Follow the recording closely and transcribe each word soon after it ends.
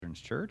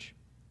Children's Church.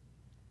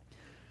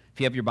 If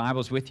you have your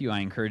Bibles with you, I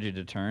encourage you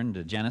to turn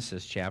to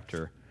Genesis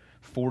chapter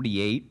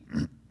 48.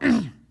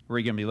 We're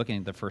going to be looking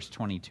at the first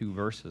 22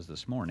 verses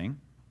this morning.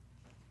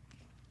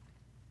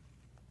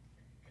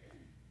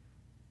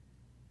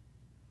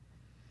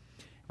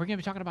 We're going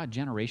to be talking about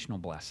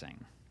generational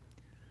blessing.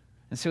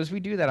 And so as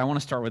we do that, I want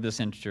to start with this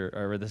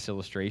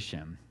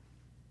illustration.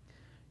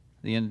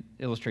 The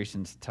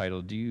illustration's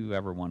titled, "Do You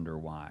Ever Wonder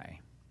Why?"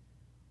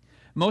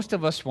 Most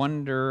of us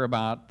wonder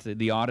about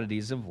the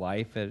oddities of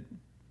life at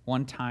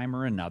one time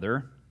or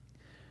another.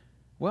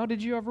 Well,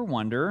 did you ever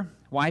wonder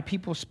why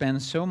people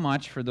spend so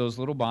much for those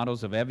little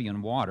bottles of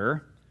Evian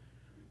water?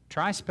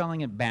 Try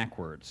spelling it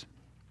backwards. Do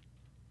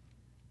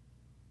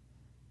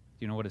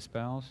you know what it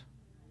spells?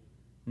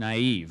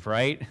 Naive,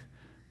 right?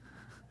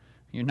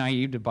 You're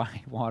naive to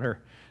buy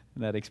water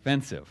that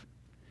expensive.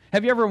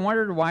 Have you ever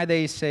wondered why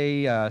they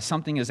say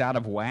something is out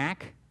of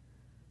whack?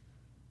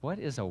 What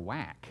is a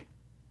whack?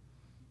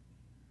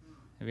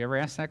 Have you ever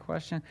asked that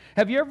question?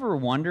 Have you ever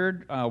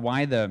wondered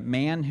why the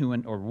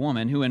man or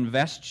woman who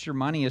invests your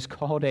money is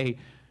called a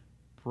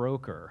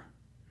broker?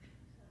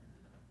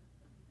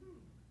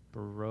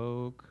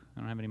 Broke. I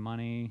don't have any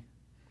money.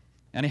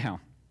 Anyhow,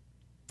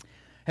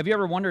 have you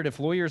ever wondered if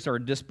lawyers are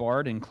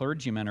disbarred and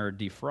clergymen are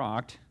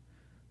defrocked?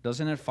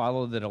 Doesn't it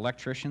follow that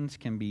electricians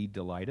can be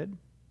delighted?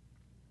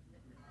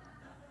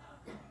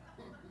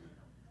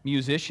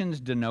 Musicians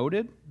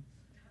denoted?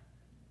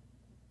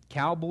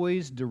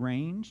 Cowboys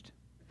deranged?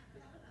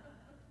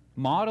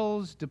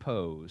 Models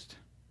deposed?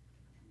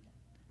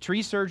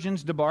 Tree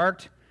surgeons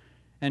debarked?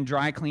 And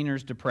dry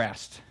cleaners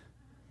depressed?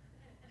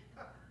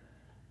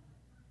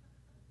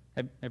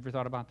 Have you ever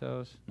thought about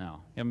those? No.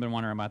 You haven't been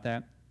wondering about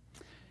that?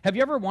 Have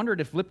you ever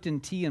wondered if Lipton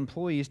Tea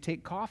employees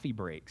take coffee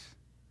breaks?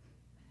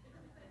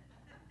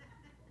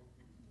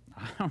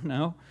 I don't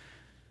know.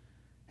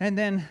 And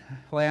then,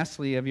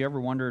 lastly, have you ever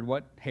wondered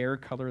what hair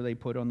color they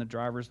put on the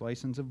driver's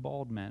license of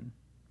bald men?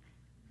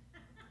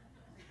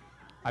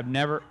 I've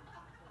never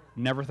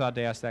thought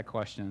to ask that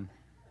question.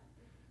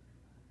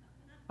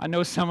 I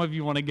know some of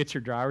you want to get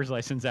your driver's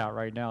license out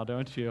right now,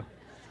 don't you?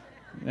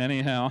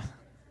 Anyhow.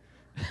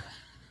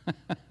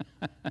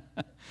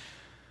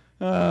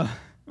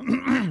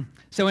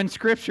 So in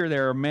Scripture,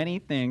 there are many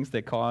things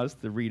that cause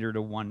the reader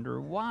to wonder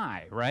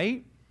why,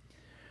 right?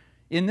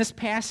 In this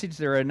passage,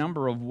 there are a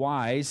number of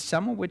whys,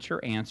 some of which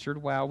are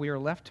answered, while we are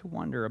left to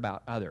wonder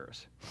about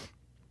others.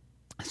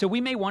 So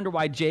we may wonder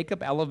why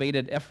Jacob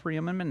elevated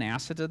Ephraim and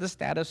Manasseh to the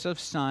status of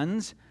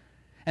sons,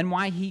 and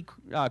why he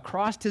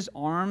crossed his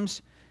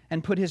arms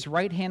and put his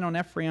right hand on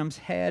Ephraim's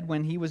head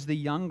when he was the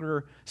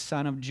younger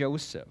son of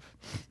Joseph.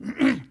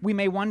 We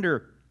may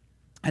wonder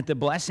at the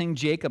blessing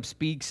Jacob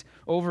speaks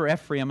over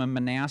Ephraim and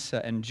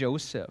Manasseh and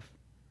Joseph.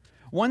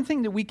 One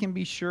thing that we can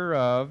be sure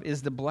of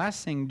is the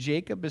blessing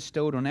Jacob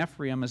bestowed on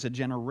Ephraim as a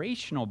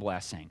generational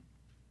blessing.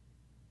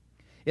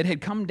 It had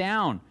come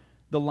down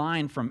the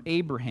line from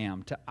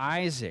Abraham to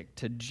Isaac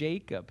to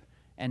Jacob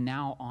and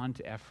now on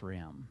to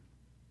Ephraim.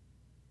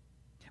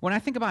 When I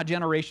think about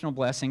generational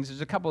blessings, there's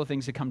a couple of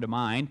things that come to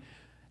mind.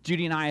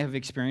 Judy and I have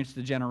experienced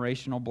the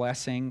generational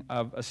blessing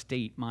of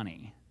estate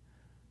money.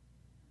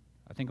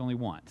 I think only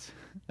once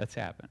that's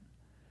happened.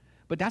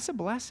 But that's a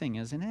blessing,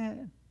 isn't it?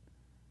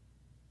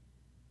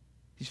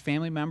 These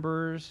family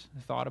members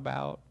thought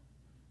about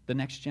the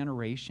next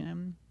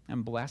generation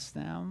and blessed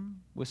them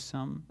with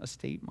some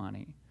estate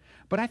money.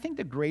 But I think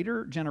the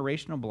greater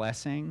generational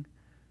blessing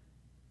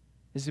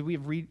is that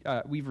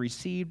we've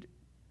received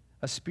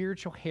a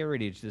spiritual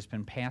heritage that's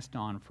been passed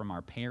on from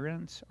our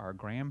parents, our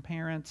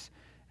grandparents,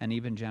 and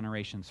even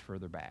generations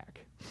further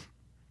back.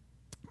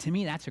 To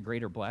me, that's a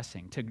greater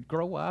blessing. To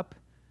grow up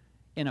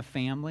in a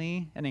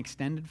family, an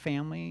extended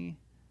family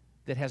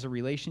that has a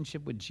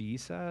relationship with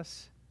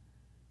Jesus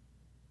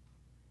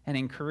and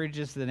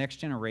encourages the next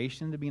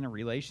generation to be in a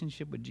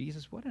relationship with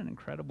Jesus, what an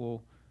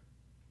incredible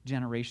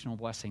generational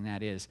blessing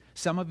that is.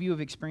 Some of you have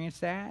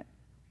experienced that.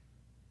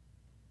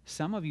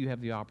 Some of you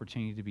have the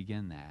opportunity to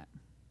begin that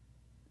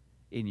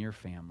in your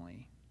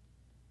family.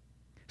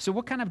 So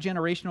what kind of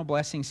generational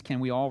blessings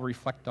can we all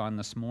reflect on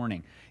this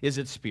morning? Is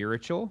it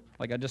spiritual,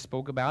 like I just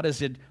spoke about?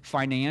 Is it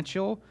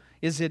financial?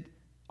 Is it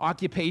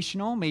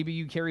occupational? Maybe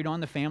you carried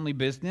on the family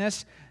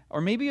business.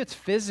 Or maybe it's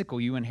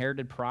physical. You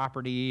inherited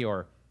property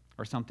or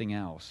something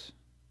else.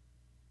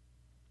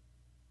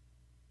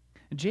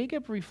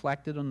 Jacob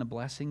reflected on the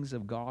blessings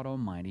of God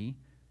Almighty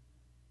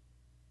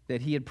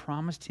that he had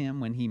promised him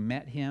when he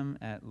met him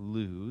at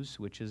Luz,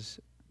 which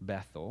is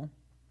Bethel.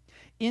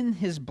 In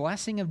his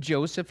blessing of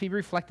Joseph, he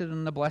reflected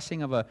on the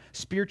blessing of a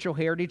spiritual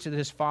heritage that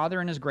his father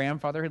and his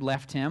grandfather had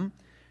left him.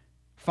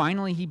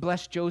 Finally, he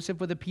blessed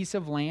Joseph with a piece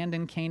of land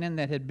in Canaan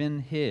that had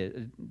been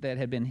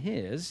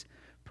his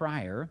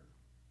prior.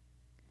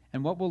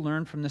 And what we'll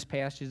learn from this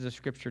passage of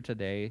Scripture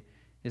today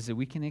is that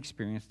we can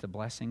experience the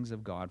blessings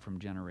of God from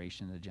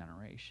generation to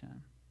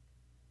generation.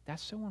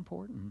 That's so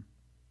important.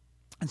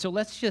 And so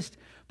let's just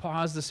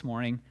pause this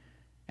morning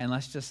and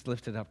let's just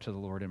lift it up to the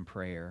Lord in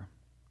prayer.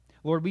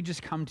 Lord, we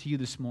just come to you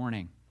this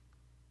morning.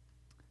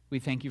 We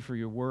thank you for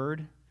your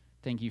word.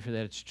 Thank you for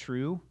that it's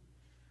true,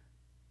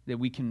 that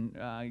we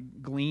can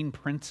glean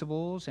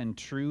principles and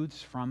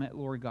truths from it,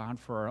 Lord God,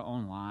 for our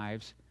own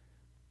lives.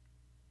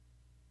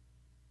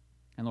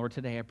 And Lord,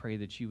 today I pray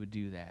that you would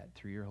do that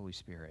through your Holy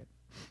Spirit.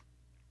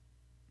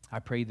 I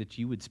pray that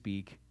you would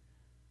speak,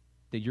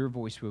 that your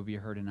voice will be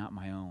heard and not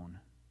my own.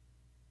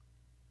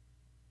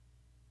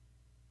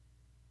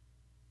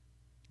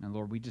 And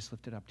Lord, we just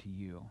lift it up to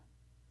you.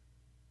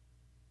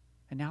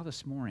 And now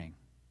this morning,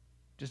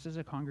 just as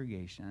a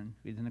congregation,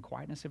 in the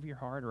quietness of your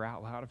heart or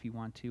out loud if you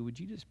want to, would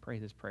you just pray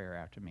this prayer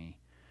after me?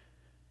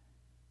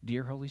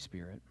 Dear Holy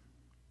Spirit,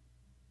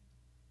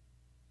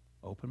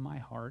 open my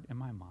heart and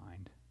my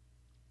mind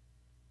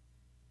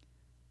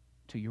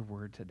to your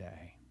word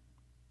today.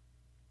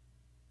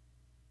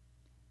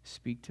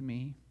 Speak to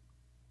me,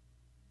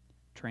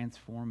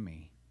 transform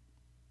me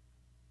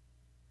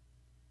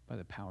by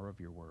the power of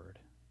your word.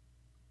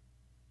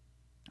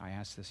 I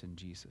ask this in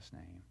Jesus'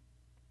 name.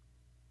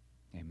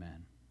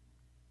 Amen.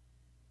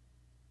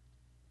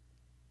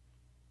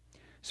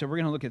 So we're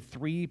going to look at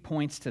 3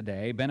 points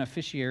today: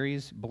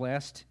 beneficiaries,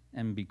 blessed,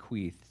 and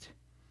bequeathed.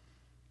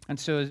 And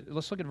so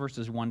let's look at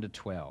verses 1 to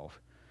 12.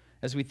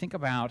 As we think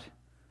about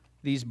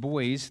these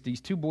boys, these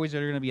 2 boys that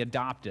are going to be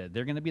adopted,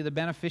 they're going to be the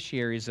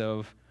beneficiaries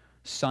of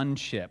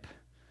sonship,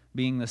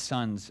 being the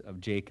sons of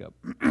Jacob.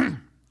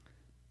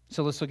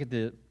 So let's look at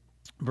the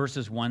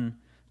verses 1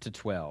 to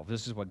 12.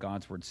 This is what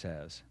God's word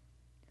says.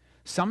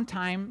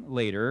 Sometime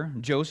later,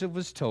 Joseph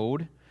was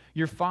told,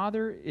 "Your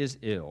father is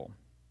ill."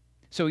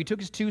 So he took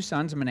his 2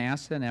 sons,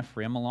 Manasseh and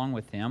Ephraim, along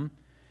with him.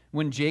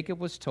 When Jacob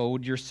was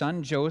told, "Your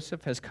son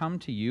Joseph has come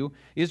to you,"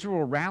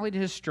 Israel rallied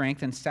his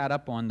strength and sat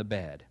up on the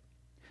bed.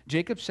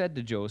 Jacob said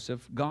to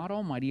Joseph, "God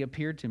Almighty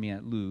appeared to me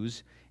at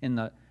Luz in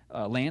the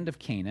land of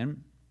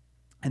Canaan,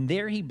 and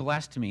there he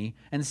blessed me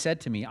and said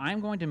to me, 'I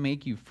am going to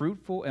make you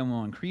fruitful and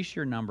will increase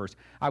your numbers.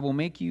 I will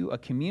make you a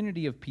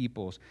community of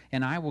peoples,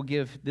 and I will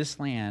give this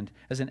land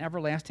as an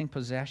everlasting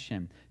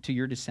possession to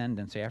your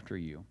descendants after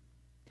you.'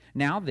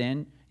 Now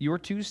then, your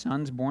 2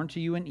 sons born to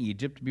you in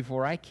Egypt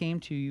before I came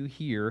to you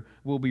here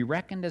will be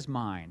reckoned as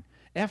mine.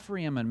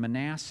 Ephraim and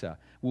Manasseh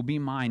will be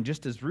mine,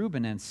 just as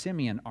Reuben and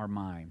Simeon are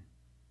mine.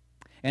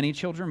 Any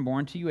children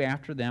born to you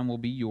after them will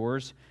be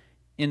yours.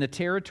 In the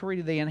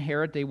territory they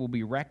inherit, they will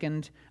be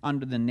reckoned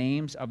under the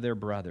names of their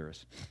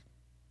brothers.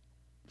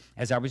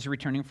 As I was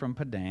returning from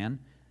Padan,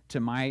 to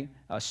my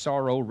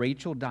sorrow,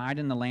 Rachel died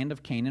in the land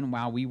of Canaan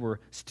while we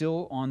were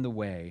still on the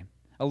way,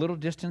 a little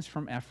distance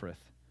from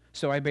Ephrath.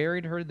 So I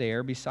buried her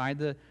there beside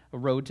the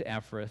road to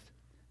Ephrath,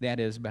 that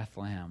is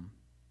Bethlehem.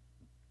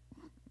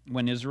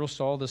 When Israel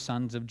saw the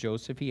sons of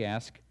Joseph, he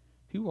asked,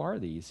 'Who are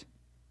these?'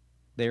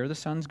 'They are the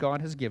sons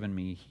God has given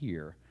me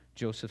here,'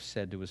 Joseph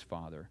said to his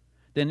father.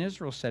 Then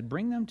Israel said,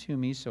 'Bring them to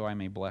me so I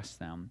may bless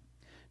them.'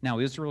 Now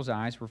Israel's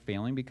eyes were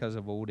failing because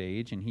of old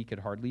age, and he could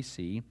hardly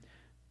see.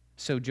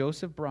 So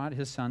Joseph brought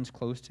his sons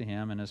close to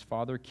him, and his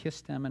father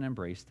kissed them and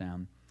embraced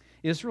them.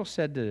 Israel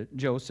said to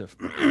Joseph,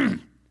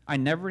 'I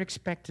never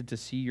expected to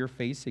see your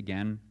face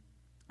again,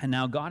 and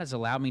now God has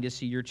allowed me to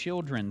see your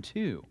children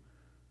too.'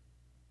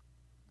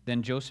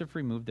 Then Joseph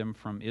removed them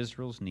from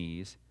Israel's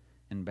knees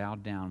and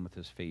bowed down with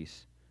his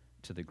face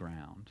to the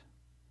ground."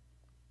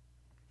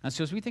 And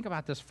so as we think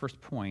about this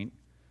first point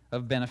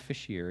of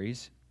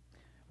beneficiaries,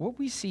 what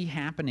we see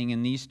happening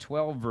in these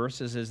 12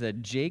 verses is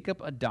that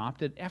Jacob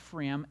adopted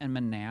Ephraim and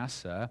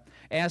Manasseh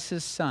as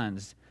his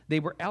sons.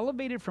 They were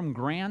elevated from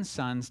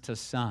grandsons to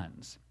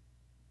sons.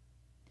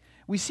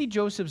 We see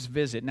Joseph's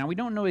visit. Now, we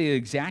don't know the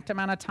exact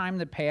amount of time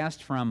that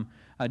passed from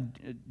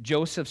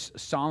Joseph's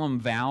solemn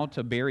vow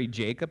to bury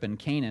Jacob in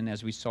Canaan,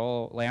 as we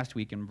saw last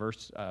week in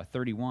verse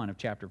 31 of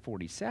chapter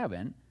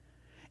 47.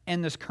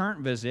 And this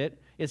current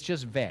visit, it's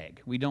just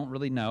vague. We don't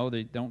really know.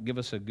 They don't give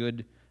us a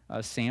good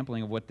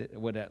sampling of what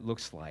that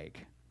looks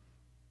like.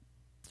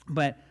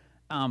 But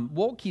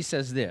Wolke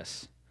says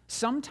this: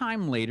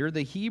 sometime later,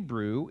 the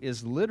Hebrew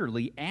is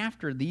literally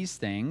after these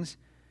things,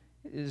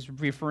 is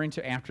referring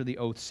to after the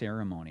oath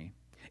ceremony.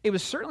 It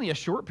was certainly a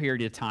short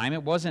period of time.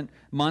 It wasn't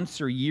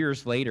months or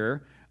years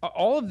later.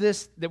 All of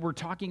this that we're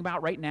talking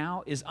about right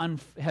now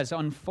has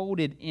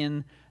unfolded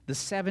in the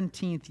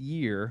 17th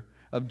year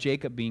of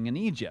Jacob being in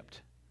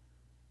Egypt.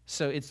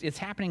 So it's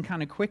happening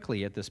kind of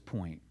quickly at this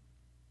point.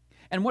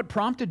 And what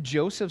prompted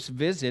Joseph's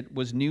visit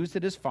was news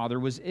that his father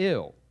was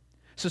ill.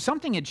 So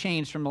something had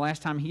changed from the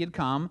last time he had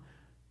come,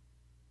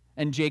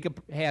 and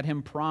Jacob had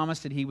him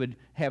promised that he would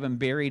have him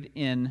buried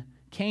in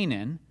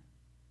Canaan.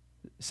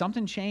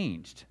 Something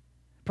changed.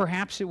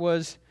 Perhaps it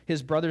was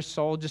his brothers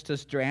saw just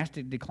a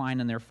drastic decline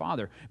in their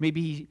father.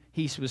 Maybe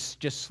he was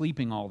just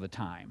sleeping all the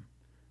time.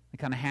 It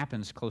kind of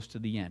happens close to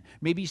the end.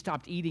 Maybe he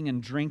stopped eating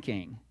and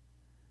drinking.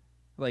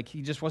 Like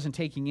he just wasn't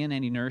taking in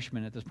any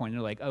nourishment at this point. And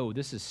they're like, oh,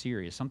 this is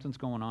serious. Something's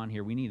going on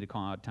here. We need to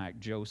contact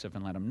Joseph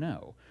and let him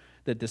know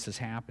that this is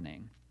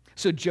happening.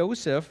 So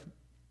Joseph,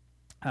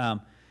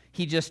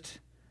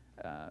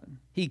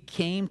 he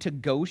came to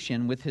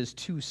Goshen with his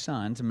 2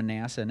 sons,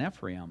 Manasseh and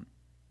Ephraim.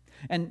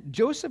 And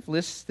Joseph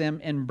lists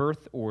them in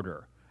birth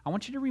order. I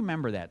want you to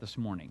remember that this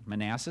morning.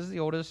 Manasseh is the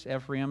oldest,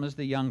 Ephraim is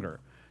the younger.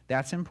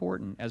 That's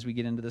important as we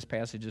get into this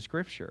passage of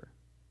Scripture.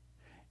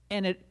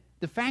 And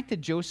the fact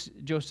that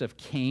Joseph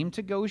came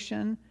to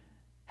Goshen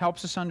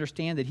helps us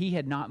understand that he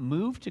had not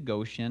moved to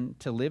Goshen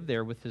to live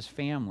there with his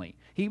family.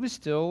 He was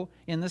still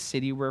in the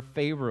city where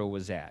Pharaoh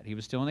was at. He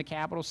was still in the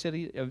capital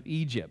city of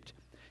Egypt.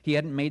 He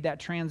hadn't made that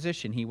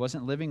transition. He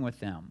wasn't living with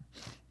them.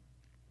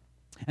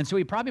 And so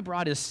he probably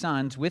brought his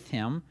sons with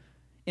him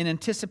in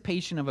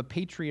anticipation of a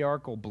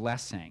patriarchal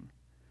blessing.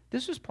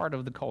 This was part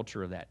of the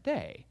culture of that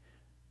day.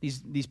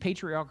 These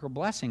patriarchal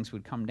blessings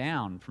would come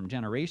down from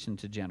generation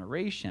to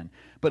generation.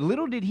 But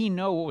little did he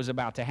know what was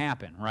about to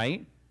happen,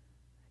 right?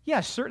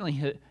 Yes,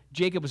 certainly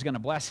Jacob was going to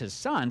bless his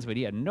sons, but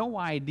he had no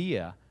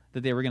idea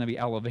that they were going to be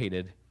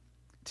elevated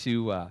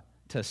to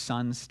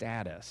son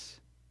status.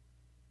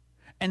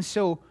 And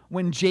so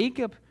when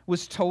Jacob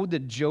was told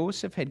that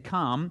Joseph had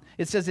come,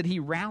 it says that he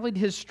rallied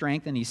his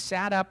strength and he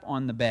sat up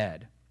on the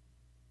bed.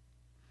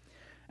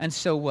 And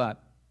so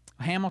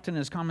Hamilton in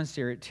his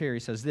commentary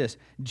says this: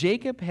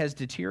 Jacob has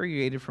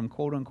deteriorated from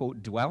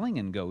quote-unquote dwelling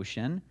in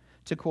Goshen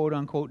to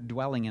quote-unquote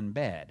dwelling in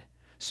bed.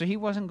 So he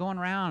wasn't going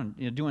around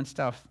doing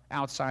stuff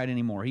outside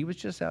anymore. He was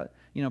just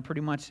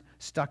pretty much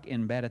stuck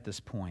in bed at this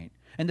point.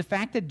 And the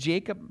fact that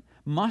Jacob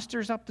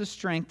musters up the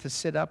strength to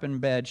sit up in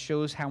bed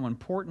shows how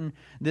important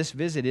this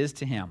visit is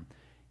to him.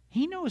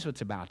 He knows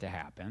what's about to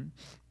happen.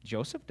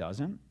 Joseph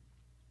doesn't.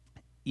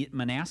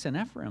 Manasseh and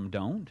Ephraim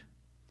don't.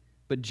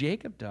 But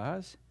Jacob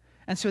does.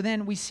 And so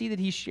then we see that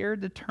he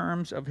shared the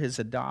terms of his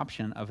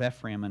adoption of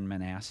Ephraim and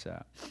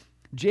Manasseh.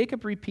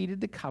 Jacob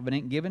repeated the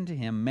covenant given to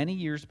him many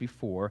years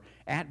before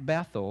at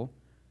Bethel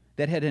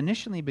that had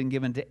initially been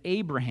given to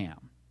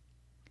Abraham.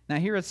 Now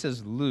here it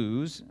says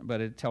Luz,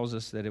 but it tells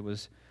us that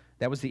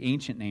that was the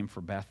ancient name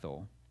for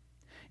Bethel.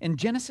 In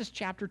Genesis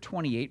chapter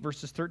 28,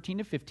 verses 13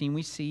 to 15,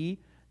 we see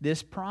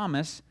this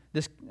promise,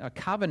 this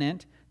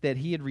covenant that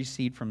he had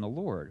received from the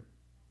Lord.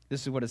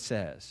 This is what it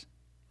says.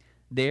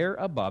 There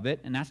above it,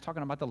 and that's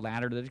talking about the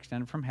ladder that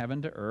extended from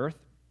heaven to earth.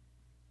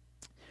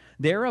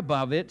 There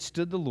above it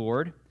stood the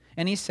Lord,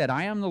 and he said,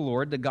 I am the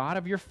Lord, the God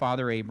of your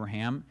father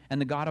Abraham,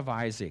 and the God of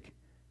Isaac.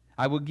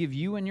 I will give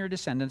you and your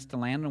descendants the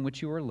land on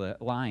which you are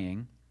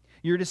lying.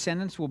 Your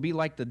descendants will be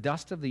like the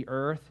dust of the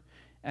earth,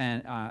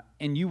 and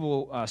you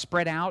will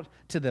spread out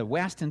to the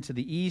west and to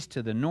the east,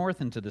 to the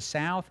north and to the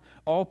south.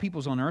 All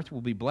peoples on earth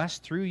will be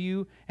blessed through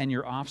you and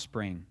your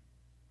offspring.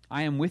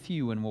 I am with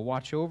you and will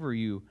watch over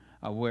you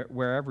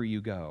wherever you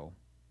go,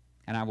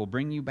 and I will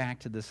bring you back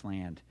to this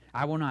land.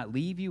 I will not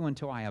leave you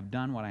until I have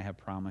done what I have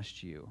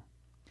promised you.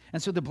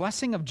 And so the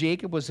blessing of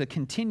Jacob was a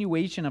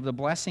continuation of the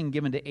blessing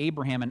given to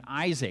Abraham and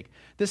Isaac.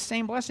 This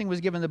same blessing was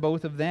given to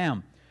both of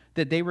them,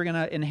 that they were going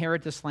to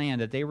inherit this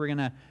land, that they were going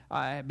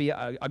to be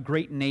a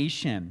great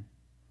nation.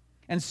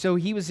 And so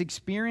he was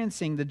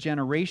experiencing the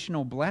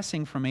generational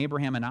blessing from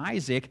Abraham and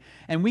Isaac,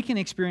 and we can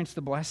experience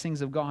the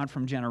blessings of God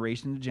from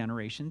generation to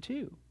generation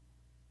too.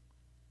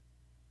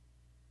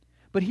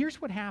 But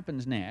here's what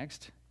happens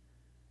next.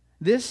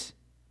 This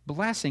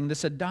blessing,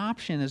 this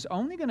adoption, is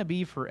only going to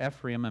be for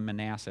Ephraim and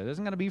Manasseh. It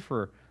isn't going to be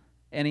for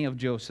any of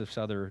Joseph's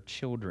other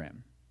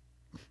children.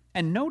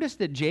 And notice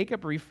that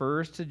Jacob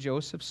refers to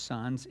Joseph's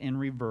sons in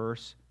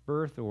reverse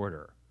birth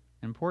order.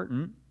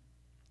 Important.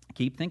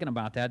 Keep thinking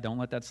about that. Don't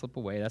let that slip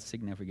away. That's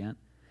significant.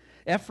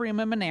 Ephraim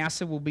and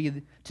Manasseh will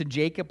be to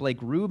Jacob like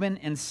Reuben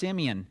and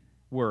Simeon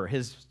were,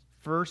 his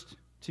first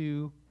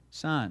two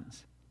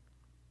sons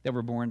that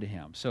were born to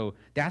him. So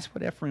that's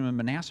what Ephraim and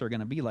Manasseh are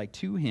going to be like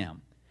to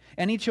him.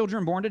 Any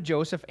children born to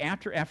Joseph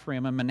after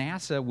Ephraim and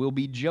Manasseh will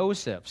be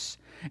Joseph's.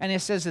 And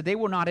it says that they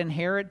will not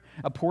inherit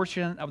a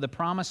portion of the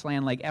promised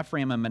land like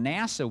Ephraim and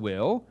Manasseh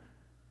will,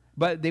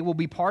 but they will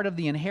be part of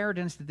the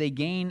inheritance that they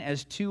gain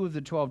as two of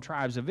the 12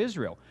 tribes of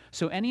Israel.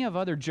 So any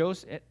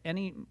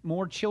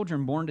more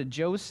children born to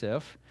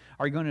Joseph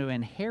are going to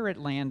inherit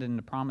land in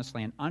the promised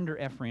land under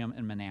Ephraim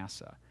and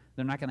Manasseh.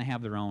 They're not going to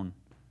have their own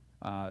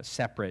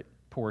separate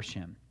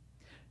portion.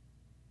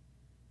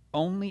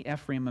 Only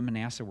Ephraim and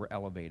Manasseh were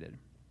elevated.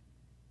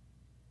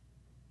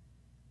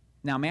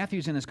 Now,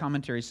 Matthews in his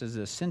commentary says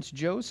this: since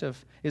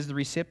Joseph is the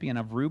recipient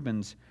of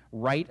Reuben's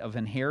right of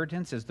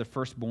inheritance as the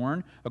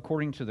firstborn,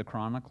 according to the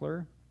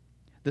chronicler,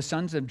 the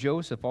sons of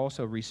Joseph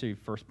also received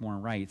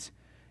firstborn rights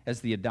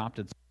as the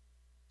adopted sons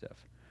of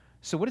Joseph.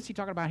 So what is he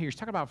talking about here? He's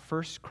talking about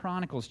 1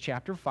 Chronicles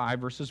chapter 5,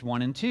 verses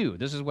 1 and 2.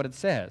 This is what it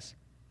says.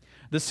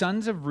 The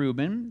sons of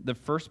Reuben, the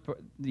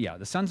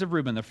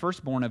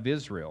firstborn of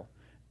Israel.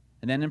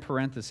 And then in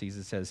parentheses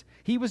it says,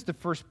 he was the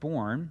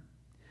firstborn,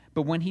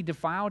 but when he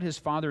defiled his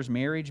father's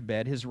marriage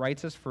bed, his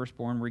rights as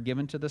firstborn were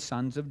given to the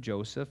sons of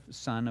Joseph,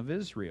 son of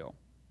Israel.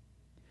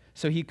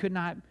 So he could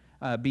not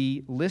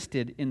be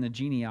listed in the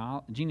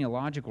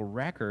genealogical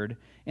record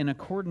in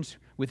accordance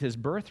with his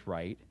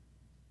birthright.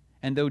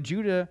 And though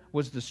Judah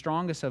was the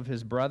strongest of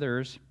his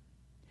brothers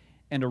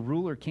and a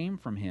ruler came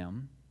from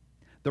him,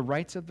 the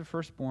rights of the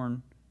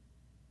firstborn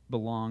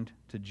belonged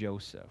to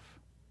Joseph.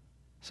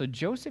 So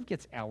Joseph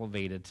gets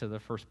elevated to the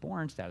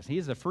firstborn status. He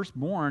is the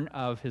firstborn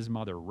of his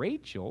mother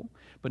Rachel,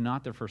 but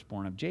not the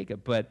firstborn of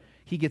Jacob. But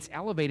he gets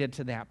elevated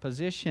to that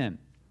position.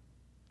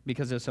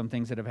 because of some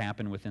things that have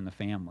happened within the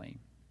family.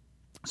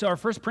 So our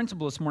first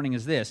principle this morning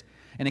is this,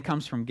 and it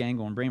comes from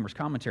Gangle and Bramer's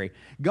commentary.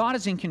 God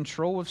is in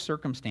control of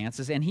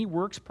circumstances, and he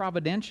works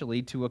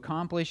providentially to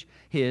accomplish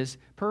his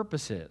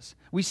purposes.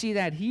 We see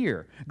that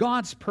here.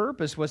 God's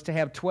purpose was to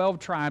have 12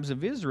 tribes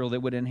of Israel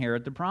that would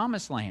inherit the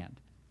promised land.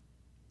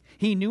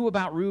 He knew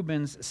about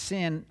Reuben's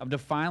sin of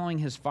defiling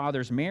his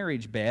father's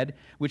marriage bed,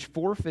 which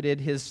forfeited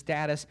his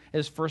status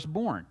as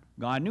firstborn.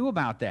 God knew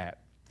about that.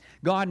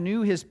 God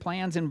knew his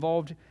plans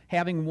involved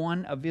having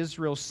one of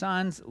Israel's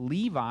sons,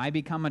 Levi,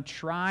 become a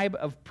tribe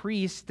of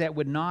priests that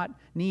would not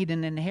need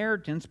an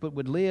inheritance but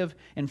would live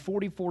in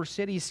 44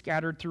 cities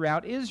scattered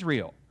throughout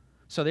Israel.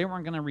 So they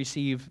weren't going to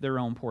receive their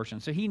own portion.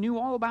 So he knew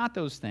all about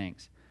those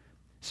things.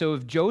 So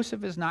if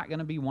Joseph is not going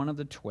to be one of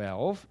the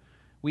 12,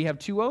 we have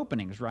two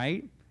openings,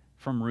 right?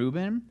 From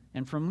Reuben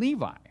and from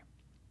Levi.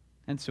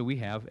 And so we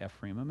have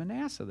Ephraim and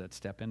Manasseh that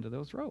step into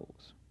those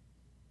roles.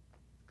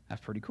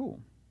 That's pretty cool.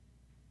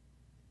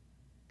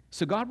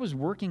 So God was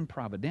working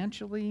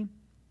providentially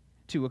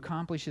to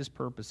accomplish his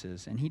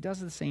purposes, and he does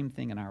the same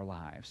thing in our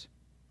lives.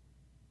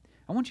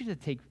 I want you to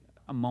take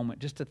a moment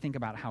just to think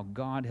about how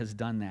God has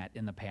done that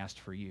in the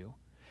past for you.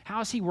 How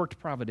has he worked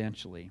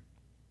providentially?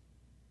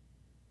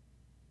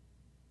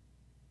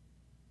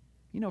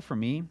 You know, for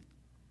me,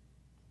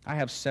 I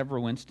have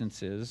several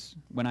instances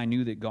when I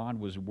knew that God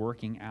was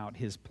working out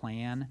his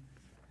plan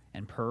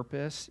and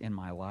purpose in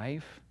my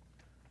life.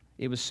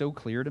 It was so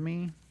clear to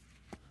me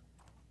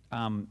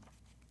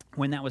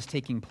when that was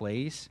taking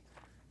place,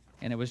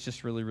 and it was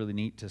just really, really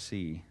neat to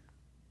see.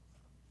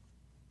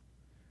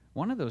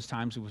 One of those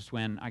times was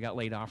when I got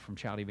laid off from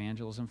Child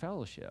Evangelism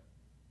Fellowship.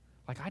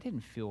 Like, I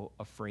didn't feel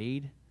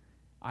afraid.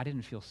 I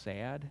didn't feel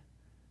sad.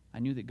 I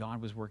knew that God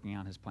was working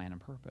out his plan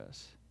and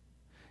purpose.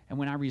 And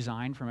when I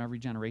resigned from Every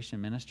Generation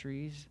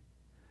Ministries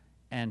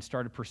and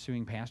started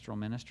pursuing pastoral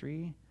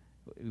ministry,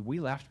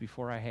 we left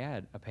before I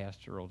had a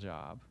pastoral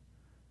job.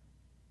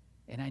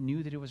 And I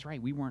knew that it was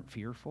right. We weren't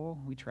fearful.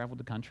 We traveled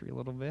the country a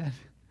little bit,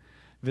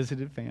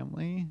 visited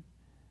family.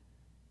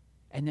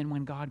 And then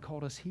when God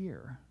called us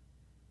here,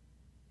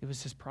 it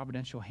was his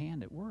providential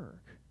hand at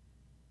work.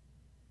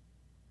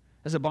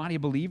 As a body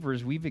of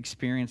believers, we've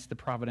experienced the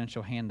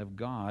providential hand of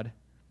God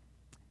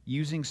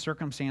using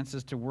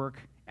circumstances to work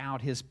out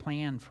his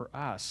plan for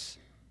us.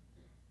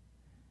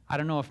 I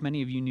don't know if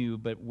many of you knew,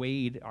 but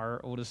Wade,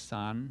 our oldest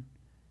son,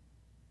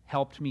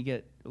 helped me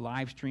get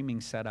live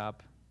streaming set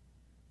up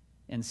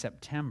in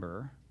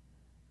September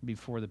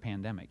before the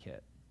pandemic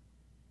hit.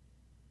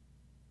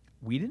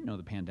 We didn't know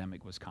the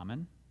pandemic was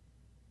coming.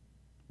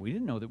 We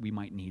didn't know that we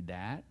might need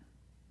that.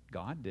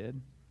 God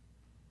did.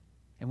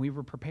 And we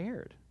were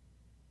prepared.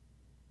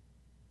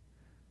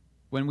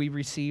 When we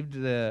received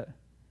the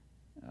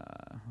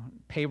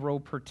payroll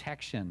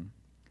protection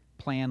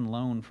plan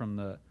loan from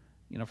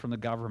the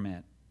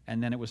government,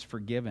 and then it was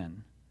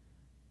forgiven,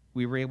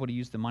 we were able to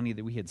use the money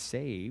that we had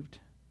saved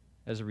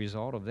as a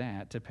result of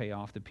that to pay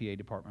off the PA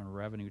Department of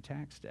Revenue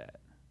tax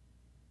debt.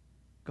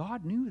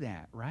 God knew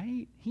that,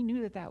 right? He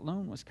knew that that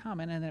loan was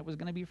coming and that it was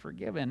going to be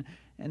forgiven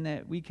and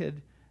that we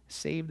could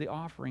save the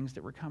offerings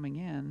that were coming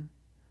in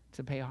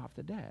to pay off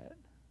the debt.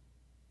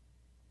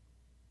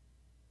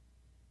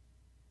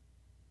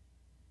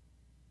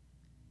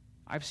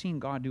 I've seen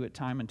God do it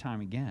time and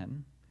time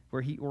again,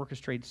 where he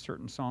orchestrates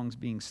certain songs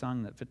being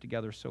sung that fit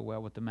together so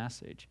well with the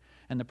message.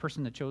 And the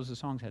person that chose the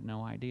songs had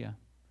no idea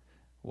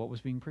what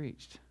was being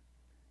preached.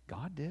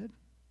 God did.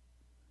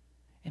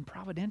 And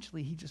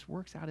providentially, he just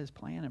works out his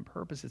plan and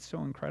purpose. It's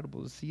so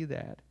incredible to see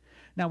that.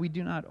 Now, we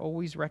do not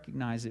always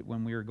recognize it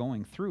when we are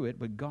going through it,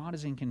 but God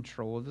is in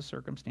control of the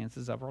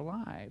circumstances of our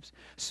lives.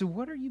 So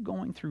what are you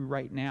going through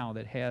right now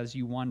that has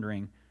you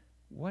wondering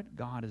what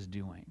God is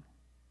doing?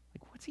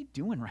 Like, what's he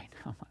doing right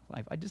now in my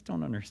life? I just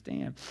don't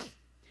understand.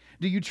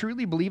 Do you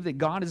truly believe that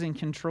God is in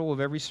control of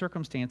every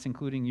circumstance,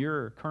 including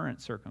your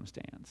current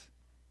circumstance?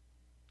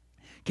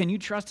 Can you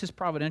trust his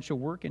providential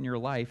work in your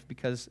life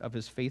because of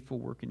his faithful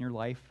work in your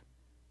life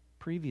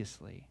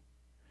previously?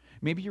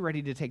 Maybe you're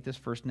ready to take this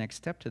first next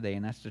step today,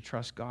 and that's to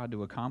trust God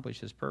to accomplish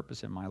his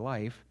purpose in my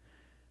life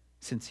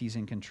since he's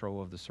in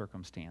control of the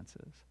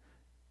circumstances.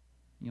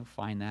 You'll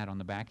find that on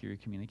the back of your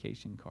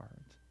communication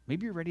cards.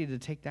 Maybe you're ready to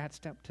take that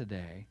step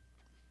today.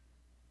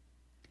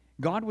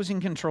 God was in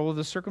control of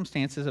the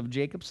circumstances of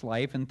Jacob's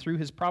life, and through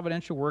his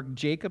providential work,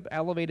 Jacob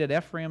elevated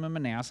Ephraim and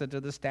Manasseh to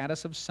the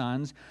status of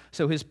sons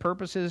so his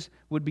purposes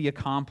would be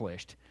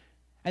accomplished.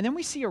 And then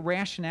we see a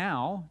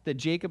rationale that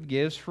Jacob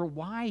gives for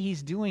why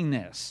he's doing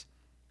this.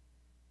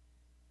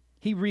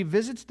 He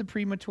revisits the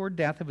premature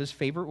death of his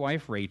favorite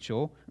wife,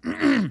 Rachel,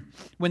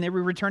 when they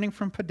were returning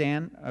from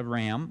Padan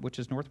Aram, which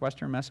is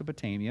northwestern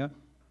Mesopotamia.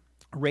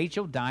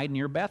 Rachel died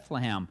near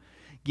Bethlehem,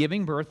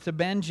 giving birth to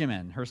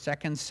Benjamin, her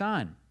second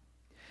son.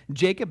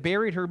 Jacob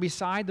buried her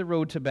beside the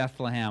road to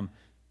Bethlehem,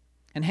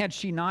 and had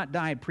she not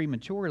died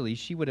prematurely,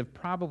 she would have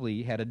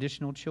probably had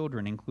additional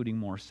children, including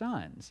more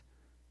sons.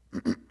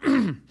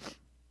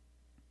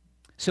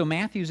 So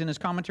Matthews in his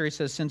commentary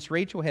says, since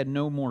Rachel had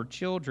no more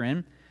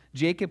children,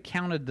 Jacob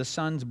counted the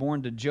sons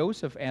born to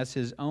Joseph as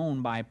his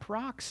own by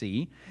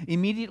proxy,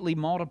 immediately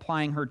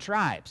multiplying her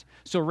tribes.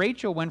 So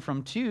Rachel went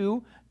from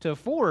 2 to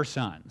 4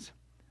 sons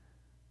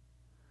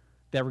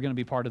that were going to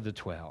be part of the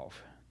 12.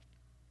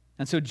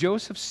 And so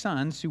Joseph's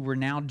sons, who were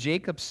now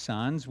Jacob's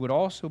sons, would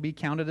also be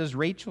counted as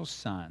Rachel's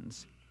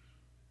sons.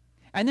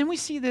 And then we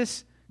see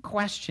this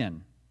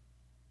question.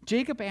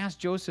 Jacob asked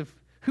Joseph,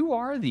 "Who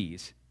are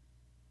these?"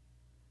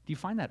 Do you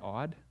find that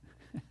odd?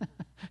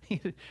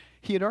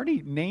 He had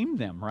already named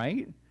them,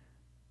 right?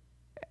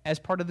 As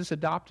part of this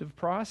adoptive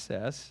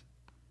process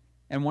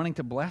and wanting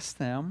to bless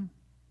them.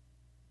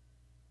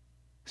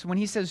 So when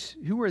he says,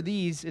 "Who are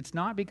these?" it's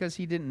not because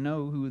he didn't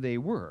know who they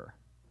were.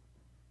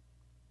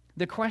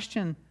 The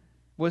question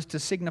was to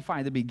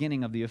signify the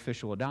beginning of the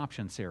official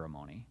adoption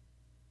ceremony.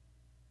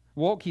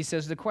 Wolke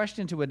says the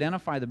question to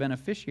identify the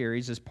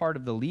beneficiaries is part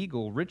of the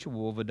legal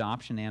ritual of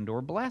adoption and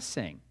or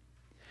blessing.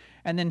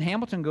 And then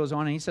Hamilton goes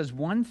on and he says,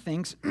 one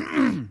thinks,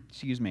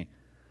 excuse me,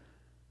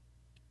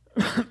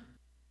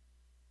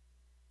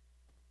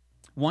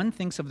 one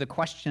thinks of the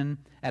question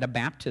at a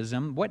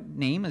baptism, what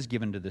name is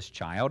given to this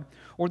child?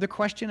 Or the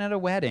question at a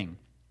wedding,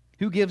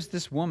 who gives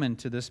this woman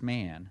to this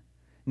man?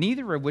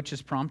 Neither of which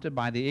is prompted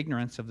by the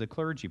ignorance of the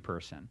clergy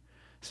person.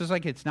 So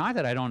it's not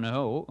that I don't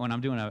know when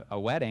I'm doing a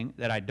wedding,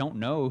 that I don't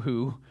know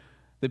who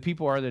the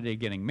people are that are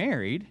getting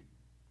married,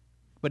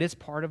 but it's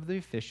part of the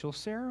official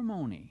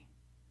ceremony.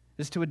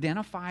 Is to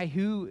identify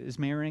who is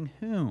marrying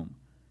whom.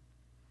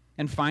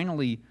 And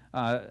finally,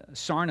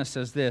 Sarna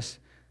says this,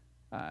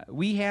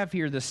 we have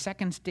here the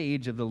second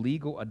stage of the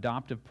legal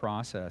adoptive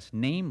process,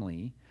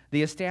 namely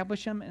the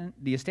establishment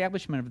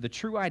of the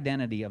true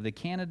identity of the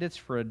candidates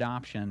for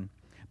adoption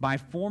by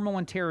formal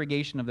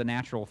interrogation of the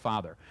natural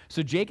father.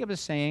 So Jacob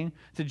is saying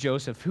to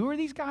Joseph, who are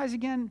these guys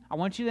again? I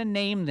want you to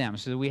name them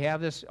so that we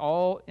have this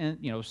all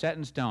set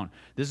in stone.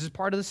 This is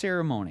part of the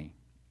ceremony.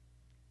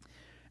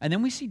 And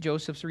then we see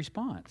Joseph's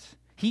response.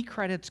 He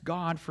credits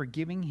God for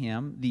giving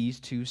him these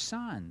 2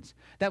 sons.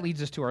 That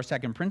leads us to our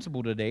second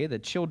principle today,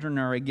 that children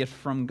are a gift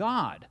from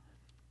God.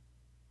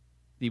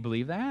 Do you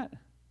believe that?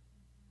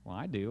 Well,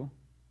 I do.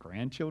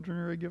 Grandchildren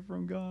are a gift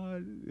from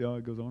God. Yeah,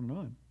 it goes on and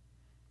on.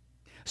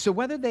 So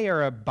whether they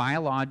are a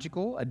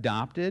biological,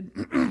 adopted,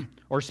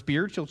 or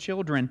spiritual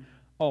children,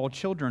 all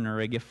children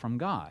are a gift from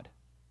God.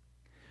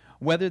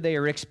 Whether they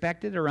are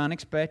expected or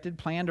unexpected,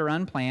 planned or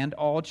unplanned,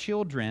 all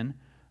children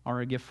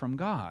are a gift from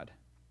God.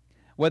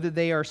 Whether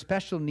they are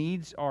special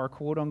needs or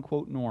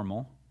quote-unquote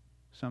normal,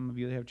 some of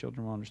you that have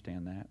children will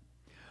understand that,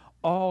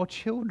 all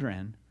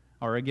children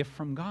are a gift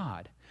from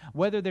God.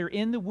 Whether they're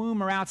in the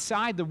womb or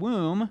outside the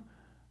womb,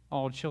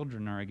 all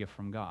children are a gift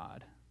from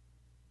God.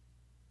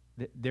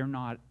 They're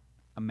not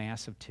a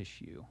mass of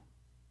tissue.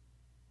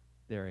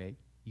 They're a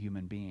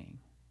human being.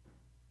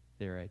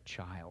 They're a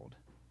child.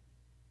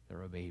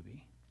 They're a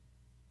baby.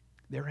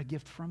 They're a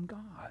gift from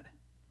God.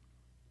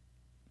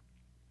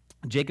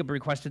 Jacob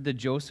requested that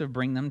Joseph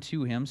bring them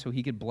to him so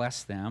he could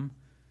bless them.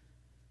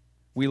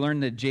 We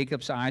learned that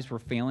Jacob's eyes were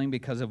failing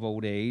because of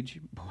old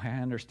age. Boy,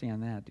 I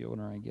understand that the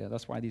older I get.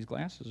 That's why these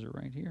glasses are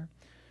right here.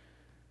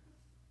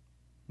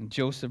 And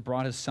Joseph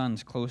brought his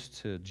sons close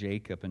to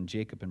Jacob, and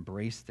Jacob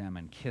embraced them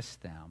and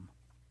kissed them.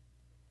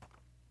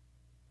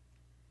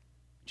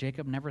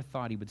 Jacob never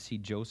thought he would see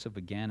Joseph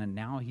again, and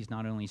now he's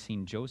not only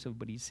seen Joseph,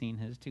 but he's seen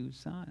his 2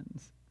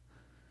 sons.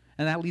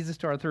 And that leads us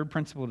to our third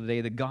principle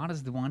today, that God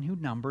is the one who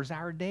numbers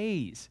our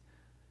days.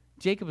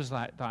 Jacob was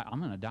thought, I'm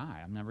going to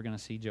die. I'm never going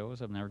to see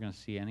Joseph. I'm never going to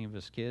see any of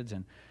his kids.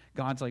 And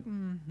God's like,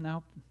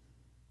 nope,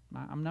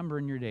 I'm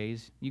numbering your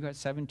days. You got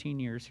 17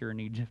 years here in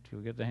Egypt.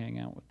 You'll get to hang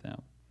out with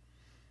them.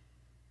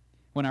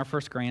 When our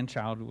first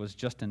grandchild was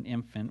just an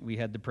infant, we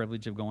had the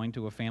privilege of going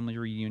to a family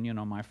reunion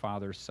on my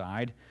father's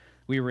side.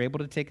 We were able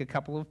to take a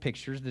couple of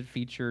pictures that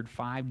featured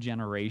 5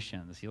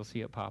 generations. You'll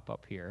see it pop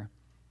up here.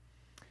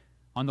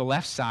 On the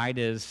left side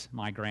is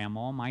my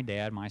grandma, my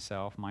dad,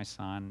 myself, my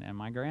son, and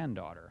my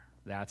granddaughter.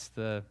 That's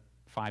the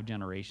 5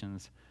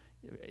 generations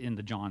in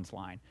the John's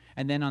line.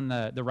 And then on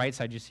the right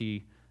side, you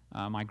see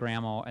my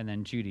grandma, and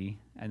then Judy,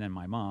 and then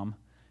my mom,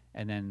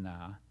 and then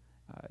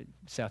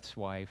Seth's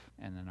wife,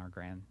 and then our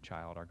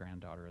grandchild, our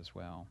granddaughter as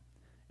well.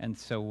 And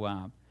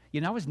so,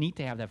 it was neat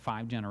to have that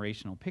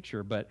 5-generational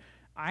picture, but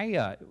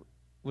I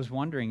was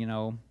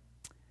wondering,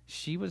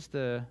 she was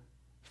the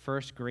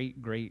first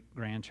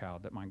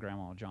great-great-grandchild that my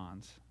grandma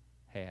John's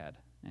had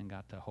and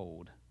got to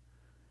hold.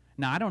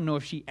 Now, I don't know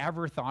if she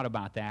ever thought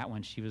about that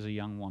when she was a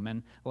young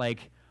woman,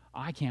 like,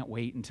 I can't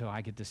wait until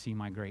I get to see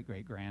my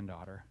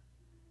great-great-granddaughter.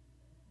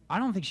 I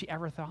don't think she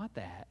ever thought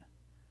that.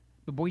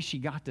 But boy, she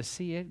got to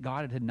see it.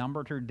 God had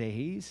numbered her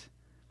days.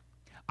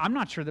 I'm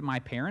not sure that my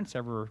parents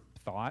ever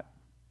thought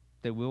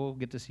that we'll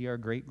get to see our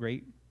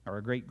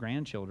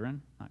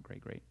great-grandchildren, not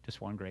great-great,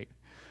 just one great,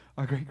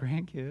 our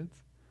great-grandkids,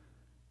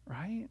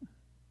 right?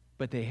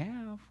 But they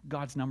have.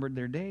 God's numbered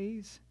their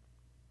days.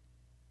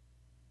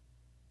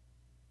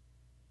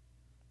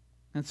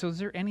 And so is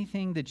there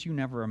anything that you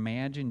never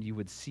imagined you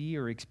would see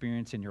or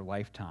experience in your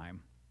lifetime?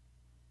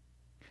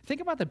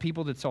 Think about the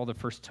people that saw the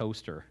first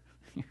toaster.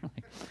 You're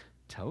like,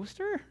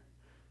 toaster?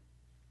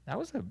 That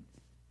was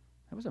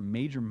a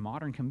major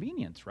modern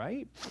convenience,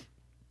 right?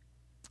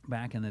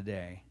 Back in the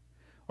day.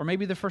 Or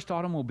maybe the first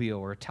automobile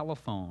or a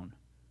telephone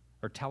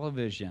or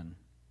television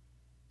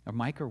or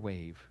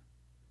microwave,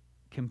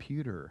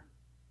 computer.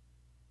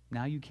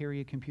 Now you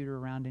carry a computer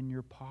around in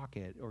your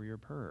pocket or your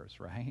purse,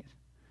 right?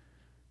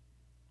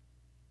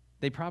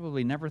 They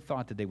probably never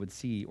thought that they would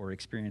see or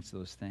experience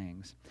those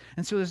things.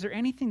 And so is there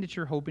anything that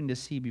you're hoping to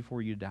see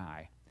before you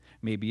die?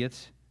 Maybe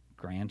it's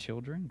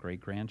grandchildren,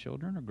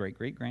 great-grandchildren, or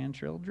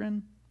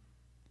great-great-grandchildren.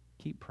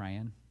 Keep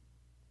praying.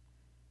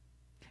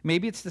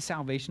 Maybe it's the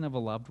salvation of a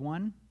loved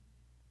one.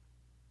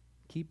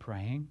 Keep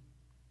praying.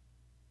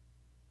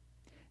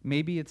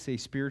 Maybe it's a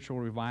spiritual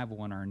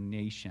revival in our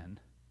nation.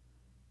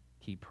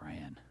 Keep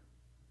praying.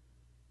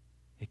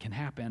 It can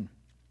happen.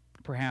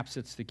 Perhaps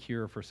it's the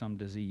cure for some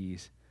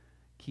disease.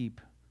 Keep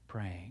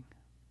praying.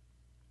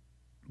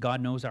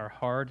 God knows our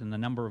heart and the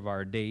number of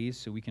our days,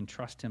 so we can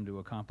trust him to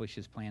accomplish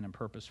his plan and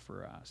purpose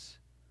for us.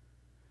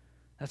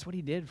 That's what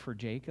he did for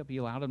Jacob. He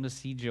allowed him to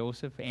see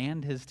Joseph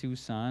and his two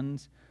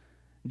sons.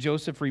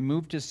 Joseph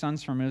removed his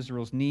sons from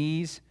Israel's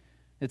knees.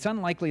 It's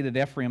unlikely that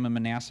Ephraim and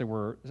Manasseh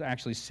were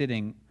actually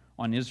sitting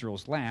on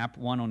Israel's lap,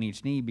 one on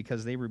each knee,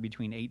 because they were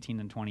between 18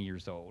 and 20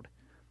 years old.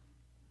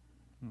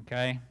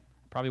 Okay?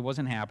 Probably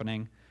wasn't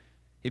happening.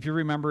 If you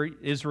remember,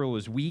 Israel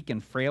was weak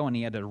and frail, and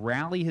he had to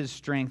rally his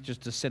strength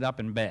just to sit up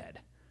in bed.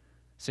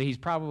 So he's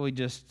probably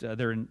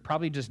they're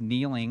probably just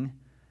kneeling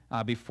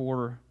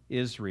before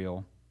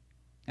Israel,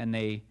 and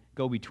they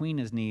go between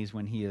his knees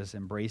when he is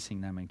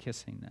embracing them and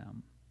kissing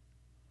them.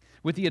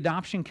 With the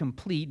adoption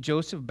complete,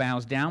 Joseph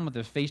bows down with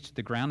his face to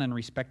the ground in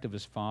respect of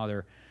his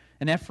father.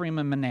 And Ephraim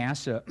and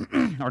Manasseh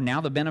are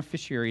now the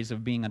beneficiaries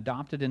of being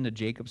adopted into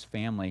Jacob's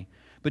family.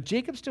 But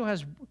Jacob still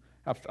has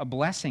a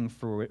blessing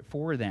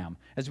for them,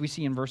 as we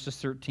see in verses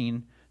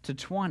 13 to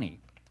 20.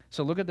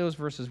 So look at those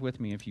verses with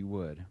me if you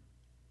would.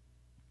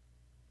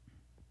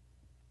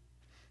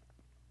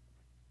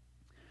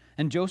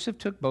 And Joseph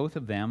took both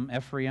of them,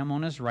 Ephraim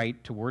on his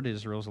right toward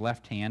Israel's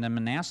left hand, and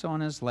Manasseh on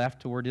his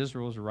left toward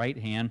Israel's right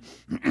hand,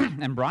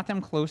 and brought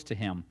them close to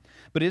him.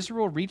 But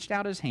Israel reached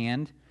out his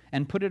hand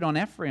and put it on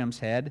Ephraim's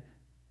head,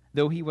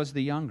 though he was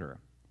the younger.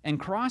 And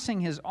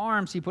crossing his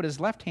arms, he put his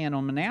left hand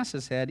on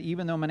Manasseh's head,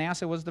 even though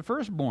Manasseh was the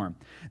firstborn.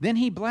 Then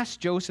he blessed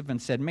Joseph and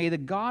said, "May the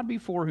God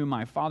before whom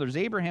my fathers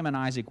Abraham and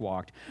Isaac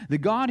walked, the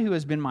God who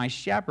has been my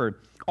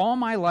shepherd all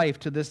my life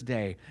to this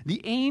day,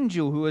 the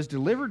angel who has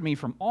delivered me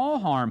from all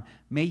harm,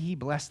 may he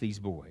bless these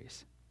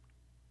boys.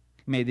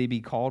 May they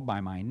be called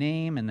by my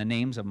name and the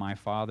names of my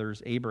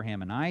fathers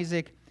Abraham and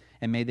Isaac,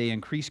 and may they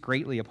increase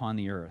greatly upon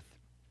the earth."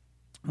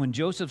 When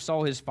Joseph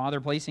saw his father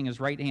placing his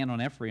right hand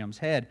on Ephraim's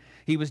head,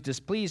 he was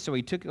displeased, so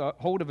he took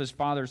hold of his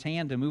father's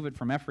hand to move it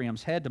from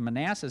Ephraim's head to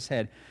Manasseh's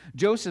head.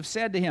 Joseph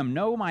said to him,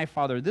 "No, my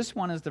father, this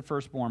one is the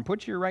firstborn.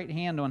 Put your right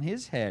hand on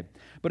his head."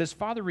 But his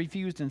father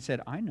refused and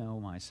said, "I know,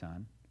 my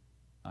son,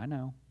 I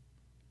know.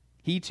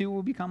 He too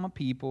will become a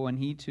people, and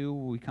he too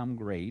will become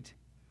great.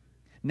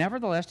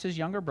 Nevertheless, his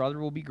younger brother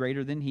will be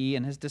greater than he,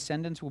 and his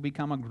descendants will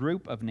become a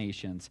group of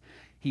nations."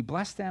 He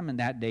blessed them in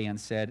that day and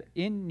said,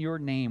 "In your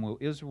name will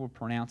Israel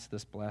pronounce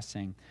this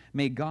blessing.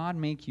 May God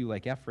make you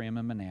like Ephraim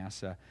and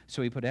Manasseh."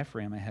 So he put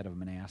Ephraim ahead of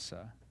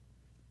Manasseh.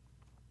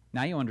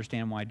 Now you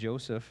understand why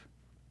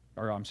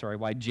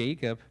why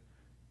Jacob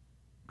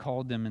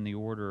called them in the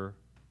order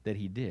that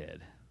he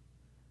did.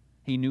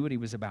 He knew what he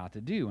was about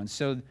to do. And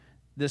so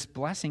this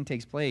blessing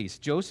takes place.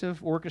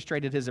 Joseph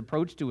orchestrated his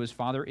approach to his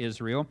father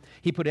Israel.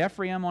 He put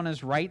Ephraim on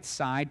his right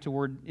side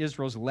toward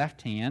Israel's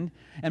left hand,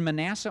 and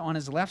Manasseh on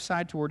his left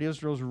side toward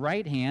Israel's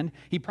right hand.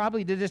 He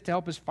probably did this to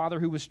help his father,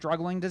 who was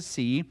struggling to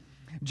see.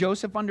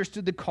 Joseph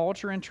understood the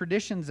culture and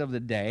traditions of the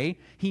day.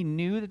 He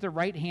knew that the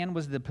right hand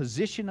was the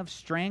position of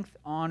strength,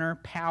 honor,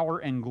 power,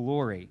 and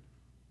glory.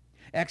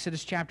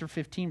 Exodus chapter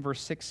 15,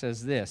 verse 6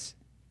 says this,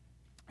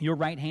 "Your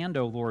right hand,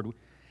 O Lord,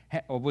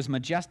 was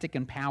majestic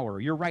in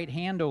power. Your right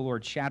hand, O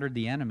Lord, shattered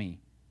the enemy."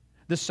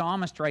 The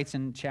psalmist writes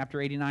in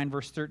chapter 89,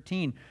 verse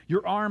 13,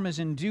 "Your arm is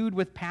endued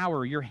with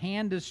power. Your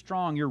hand is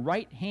strong. Your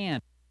right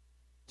hand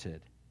is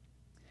lifted."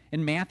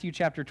 In Matthew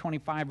chapter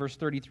 25, verse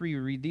 33,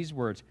 we read these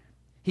words,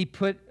 He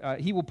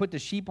will put the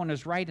sheep on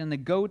his right and the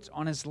goats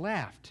on his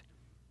left."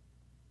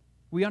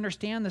 We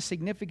understand the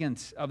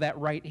significance of that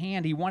right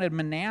hand. He wanted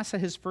Manasseh,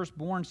 his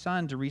firstborn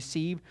son, to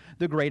receive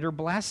the greater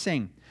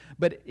blessing.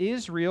 But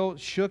Israel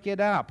shook it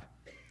up.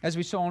 As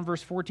we saw in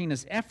verse 14,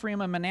 as Ephraim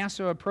and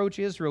Manasseh approached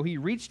Israel, he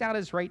reached out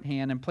his right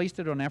hand and placed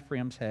it on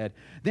Ephraim's head.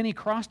 Then he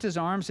crossed his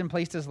arms and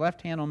placed his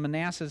left hand on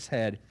Manasseh's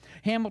head.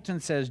 Hamilton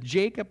says,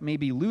 Jacob may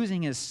be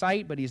losing his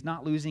sight, but he's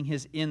not losing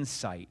his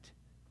insight.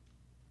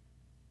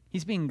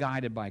 He's being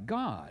guided by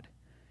God.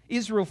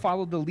 Israel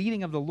followed the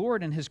leading of the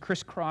Lord in his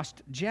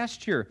crisscrossed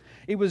gesture.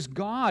 It was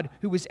God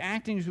who was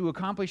acting to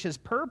accomplish his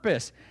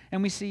purpose.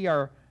 And we see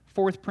our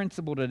fourth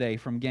principle today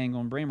from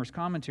Gangel and Bramer's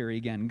commentary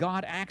again.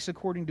 God acts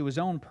according to his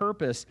own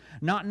purpose,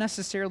 not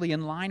necessarily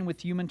in line with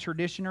human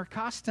tradition or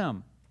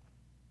custom.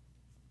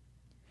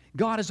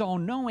 God is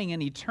all-knowing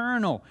and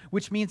eternal,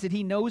 which means that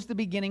he knows the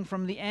beginning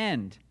from the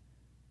end.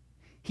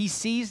 He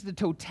sees the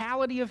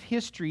totality of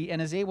history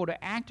and is able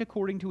to act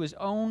according to his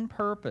own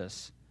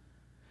purpose.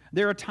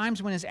 There are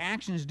times when his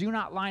actions do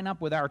not line up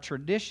with our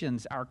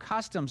traditions, our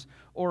customs,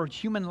 or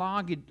human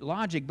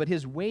logic, but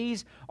his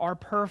ways are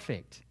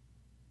perfect.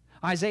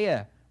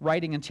 Isaiah,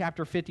 writing in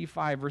chapter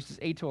 55, verses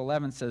 8 to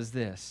 11, says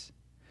this,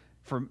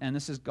 and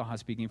this is God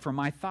speaking, "For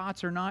my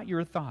thoughts are not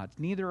your thoughts,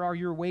 neither are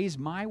your ways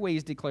my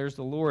ways, declares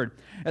the Lord.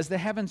 As the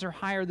heavens are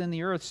higher than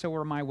the earth, so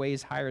are my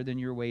ways higher than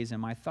your ways,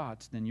 and my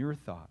thoughts than your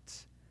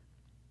thoughts.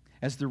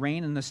 As the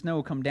rain and the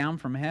snow come down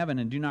from heaven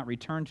and do not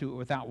return to it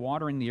without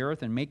watering the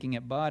earth and making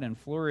it bud and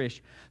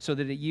flourish so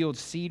that it yields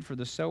seed for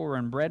the sower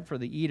and bread for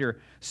the eater,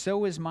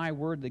 so is my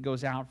word that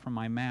goes out from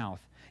my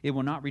mouth. It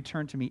will not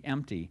return to me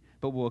empty,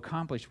 but will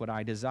accomplish what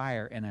I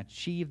desire and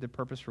achieve the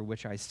purpose for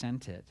which I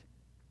sent it."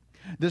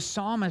 The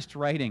psalmist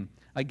writing,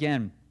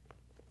 again,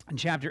 in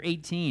chapter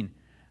 18,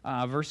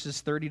 verses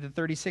 30 to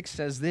 36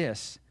 says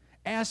this,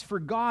 "As for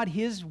God,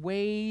 his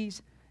way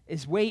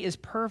is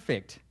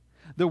perfect.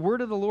 The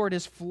word of the Lord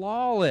is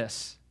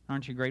flawless."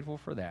 Aren't you grateful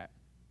for that?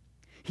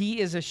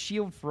 "He is a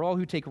shield for all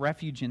who take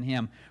refuge in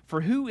him.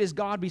 For who is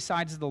God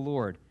besides the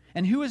Lord?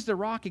 And who is the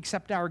rock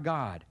except our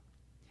God?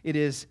 It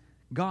is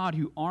God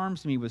who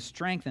arms me with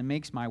strength and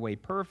makes my way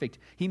perfect.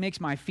 He makes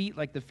my feet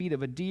like the feet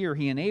of a deer.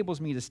 He enables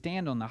me to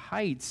stand on the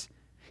heights.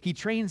 He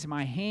trains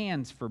my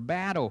hands for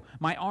battle.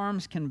 My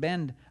arms can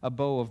bend a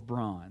bow of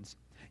bronze.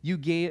 You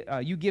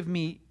give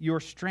me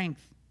your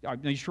strength,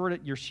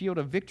 your shield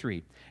of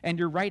victory, and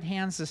your right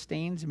hand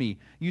sustains me.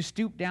 You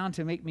stoop down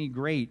to make me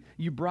great.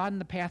 You broaden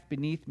the path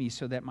beneath me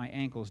so that my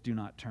ankles do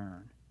not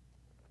turn."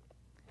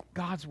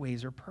 God's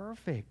ways are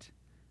perfect.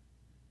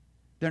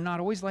 They're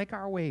not always like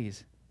our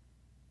ways.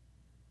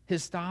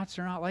 His thoughts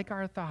are not like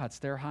our thoughts.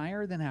 They're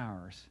higher than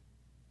ours.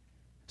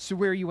 So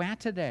where are you at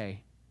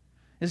today?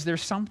 Is there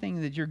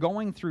something that you're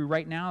going through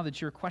right now that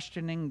you're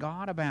questioning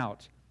God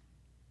about?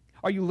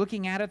 Are you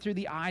looking at it through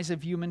the eyes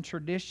of human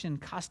tradition,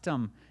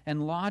 custom,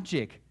 and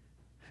logic?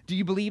 Do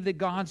you believe that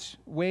God's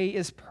way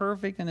is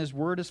perfect and his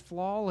word is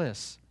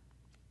flawless?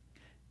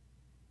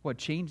 What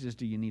changes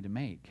do you need to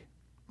make?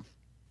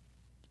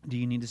 Do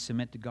you need to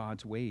submit to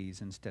God's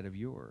ways instead of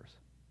yours?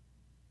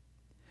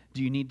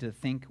 Do you need to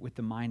think with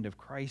the mind of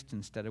Christ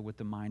instead of with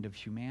the mind of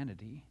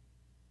humanity?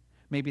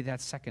 Maybe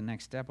that second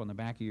next step on the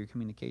back of your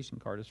communication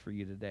card is for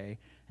you today,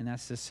 and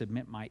that's to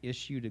submit my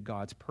issue to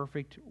God's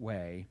perfect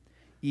way,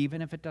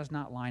 even if it does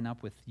not line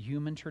up with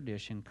human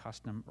tradition,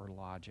 custom, or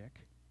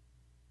logic.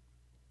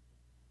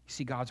 You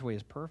see, God's way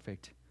is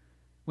perfect.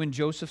 When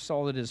Joseph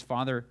saw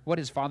that what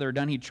his father had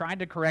done, he tried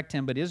to correct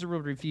him, but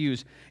Israel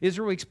refused.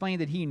 Israel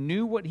explained that he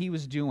knew what he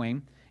was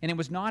doing, and it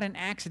was not an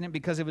accident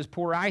because of his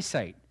poor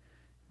eyesight.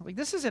 Like,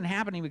 this isn't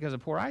happening because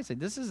of poor eyesight.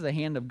 This is the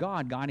hand of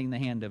God guiding the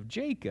hand of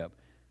Jacob.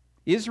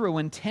 Israel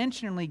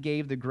intentionally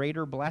gave the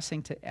greater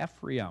blessing to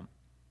Ephraim.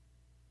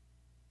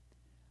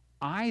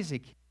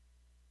 Isaac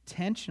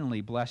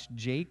intentionally blessed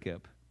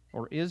Jacob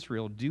or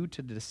Israel due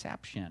to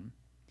deception.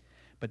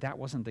 But that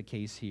wasn't the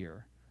case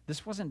here.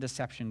 This wasn't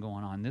deception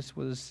going on. This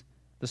was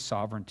the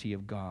sovereignty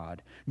of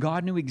God.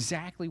 God knew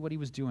exactly what he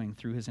was doing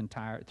through this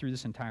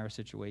entire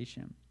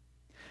situation.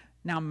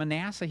 Now,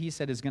 Manasseh, he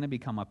said, is going to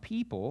become a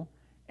people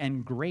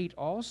and great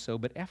also,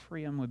 but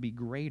Ephraim would be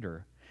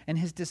greater. And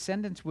his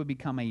descendants would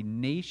become a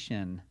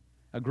nation,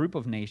 a group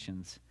of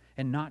nations,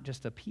 and not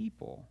just a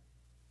people.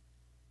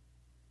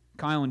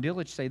 Kyle and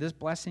Dillich say this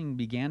blessing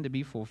began to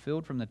be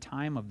fulfilled from the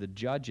time of the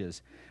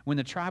judges, when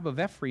the tribe of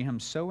Ephraim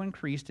so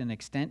increased in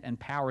extent and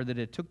power that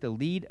it took the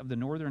lead of the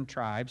northern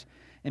tribes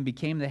and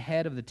became the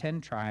head of the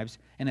 10 tribes,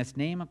 and its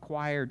name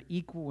acquired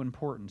equal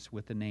importance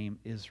with the name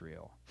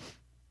Israel.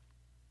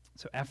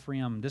 So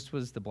Ephraim, this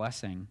was the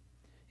blessing.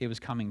 It was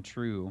coming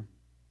true.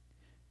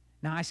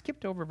 Now, I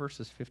skipped over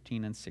verses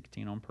 15 and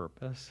 16 on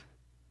purpose.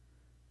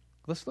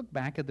 Let's look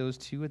back at those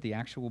two, at the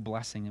actual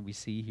blessing that we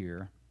see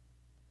here.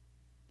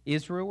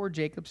 Israel, or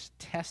Jacob's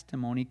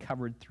testimony,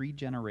 covered 3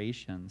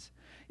 generations.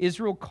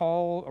 Israel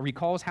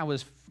recalls how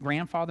his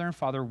grandfather and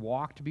father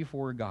walked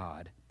before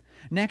God.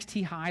 Next,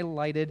 he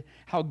highlighted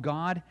how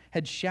God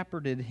had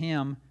shepherded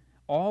him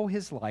all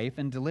his life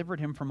and delivered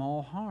him from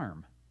all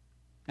harm.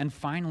 And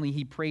finally,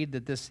 he prayed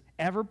that this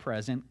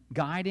ever-present,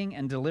 guiding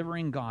and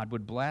delivering God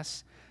would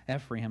bless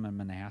Ephraim and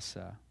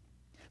Manasseh.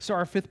 So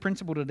our 5th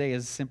principle today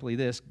is simply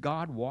this: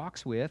 God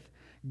walks with,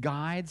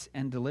 guides,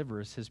 and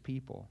delivers his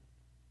people.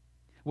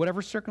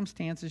 Whatever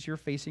circumstances you're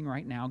facing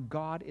right now,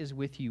 God is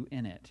with you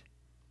in it.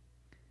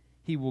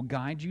 He will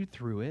guide you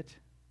through it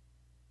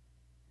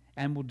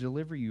and will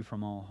deliver you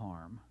from all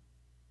harm.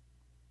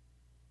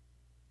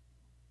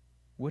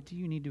 What do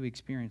you need to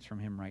experience from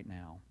him right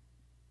now?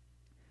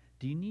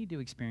 Do you need to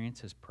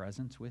experience his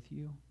presence with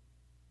you?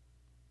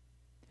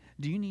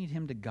 Do you need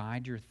him to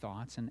guide your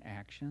thoughts and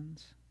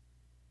actions?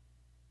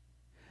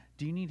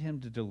 Do you need him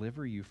to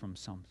deliver you from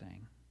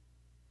something?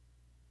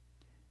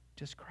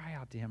 Just cry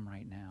out to him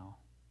right now.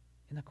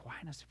 In the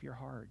quietness of your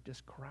heart,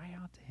 just cry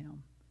out to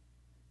him.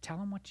 Tell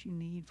him what you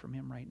need from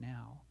him right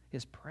now.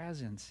 His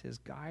presence, his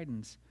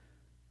guidance,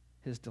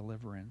 his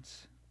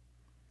deliverance.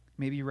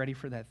 Maybe you're ready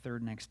for that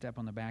third next step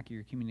on the back of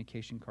your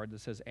communication card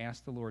that says,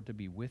 ask the Lord to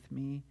be with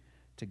me,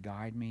 to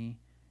guide me,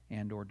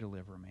 and or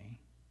deliver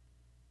me.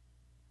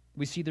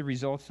 We see the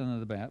results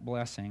of the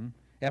blessing.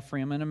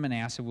 Ephraim and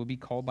Manasseh will be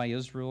called by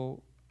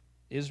Israel,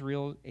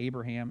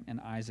 Abraham,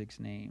 and Isaac's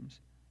names.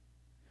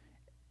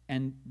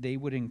 And they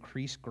would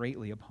increase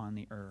greatly upon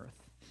the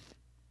earth.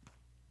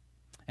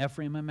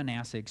 Ephraim and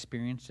Manasseh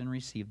experienced and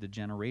received the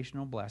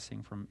generational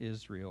blessing from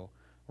Israel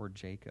or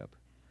Jacob.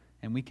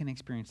 And we can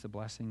experience the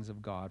blessings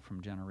of God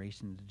from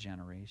generation to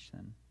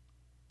generation.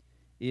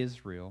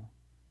 Israel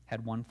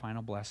had one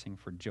final blessing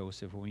for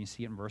Joseph. When you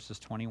see it in verses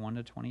 21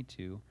 to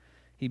 22,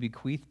 he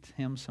bequeathed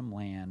him some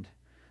land.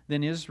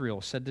 Then Israel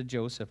said to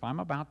Joseph, I'm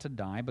about to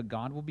die, but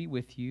God will be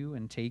with you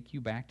and take you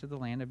back to the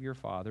land of your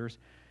fathers.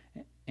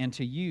 And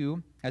to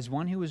you, as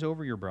one who is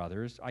over your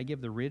brothers, I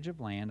give the ridge of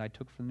land I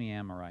took from the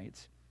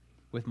Amorites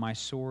with my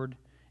sword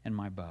and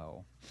my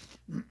bow.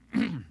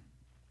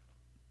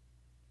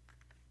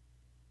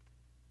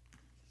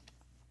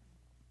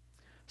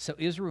 So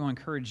Israel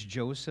encouraged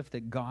Joseph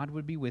that God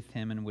would be with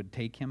him and would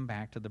take him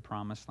back to the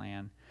promised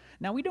land.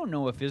 Now, we don't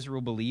know if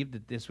Israel believed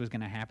that this was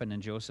going to happen in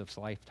Joseph's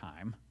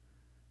lifetime,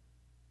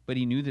 but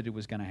he knew that it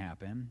was going to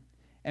happen.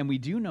 And we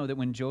do know that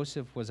when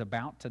Joseph was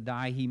about to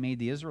die, he made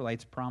the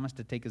Israelites promise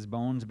to take his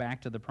bones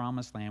back to the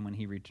promised land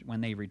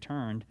when they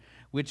returned,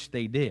 which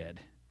they did.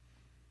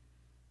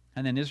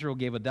 And then Israel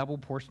gave a double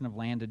portion of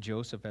land to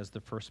Joseph as the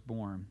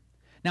firstborn.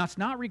 Now, it's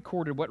not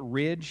recorded what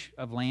ridge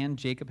of land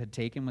Jacob had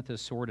taken with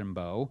his sword and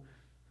bow.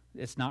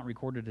 It's not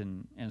recorded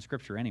in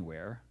Scripture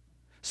anywhere.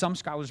 Some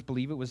scholars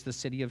believe it was the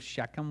city of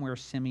Shechem where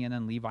Simeon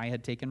and Levi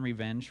had taken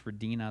revenge for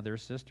Dinah, their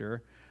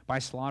sister, by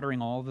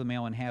slaughtering all of the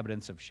male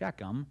inhabitants of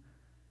Shechem.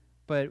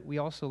 But we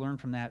also learn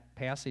from that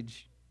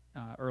passage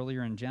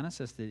earlier in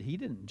Genesis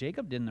that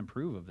Jacob didn't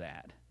approve of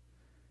that.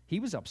 He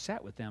was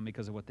upset with them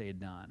because of what they had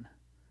done.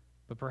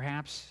 But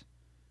perhaps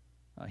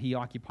he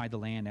occupied the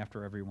land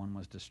after everyone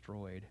was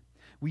destroyed.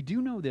 We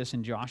do know this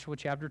in Joshua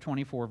chapter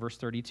 24, verse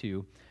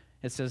 32.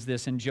 It says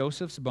this, and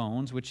Joseph's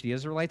bones, which the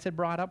Israelites had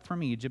brought up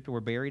from Egypt,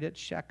 were buried at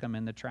Shechem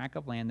in the tract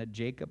of land that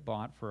Jacob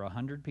bought for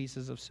 100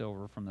 pieces of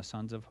silver from the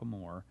sons of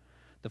Hamor,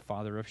 the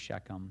father of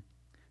Shechem.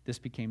 This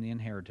became the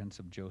inheritance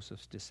of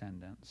Joseph's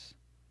descendants.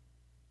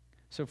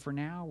 So for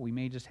now, we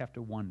may just have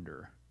to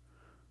wonder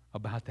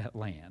about that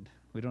land.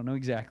 We don't know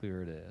exactly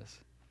where it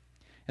is.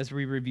 As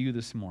we review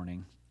this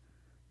morning,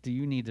 do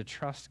you need to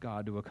trust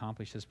God to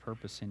accomplish his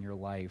purpose in your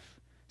life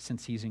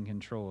since he's in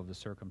control of the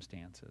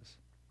circumstances?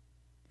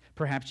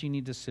 Perhaps you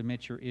need to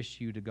submit your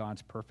issue to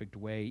God's perfect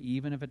way,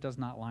 even if it does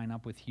not line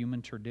up with human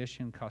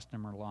tradition,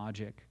 custom, or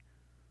logic.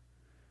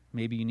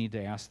 Maybe you need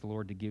to ask the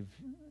Lord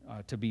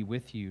to be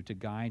with you, to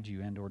guide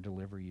you, and or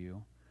deliver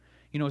you.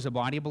 You know, as a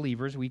body of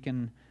believers, we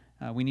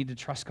need to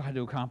trust God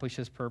to accomplish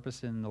his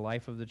purpose in the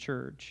life of the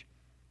church.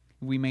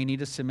 We may need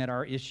to submit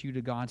our issue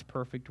to God's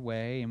perfect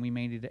way, and we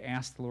may need to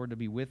ask the Lord to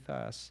be with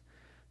us,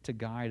 to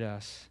guide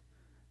us,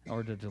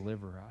 or to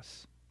deliver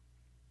us.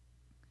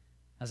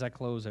 As I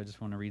close, I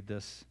just want to read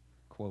this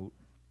quote.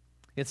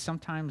 It's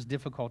sometimes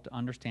difficult to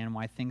understand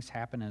why things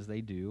happen as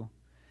they do.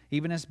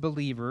 Even as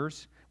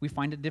believers, we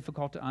find it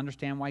difficult to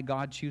understand why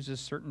God chooses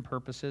certain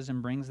purposes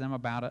and brings them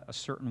about a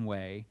certain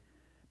way.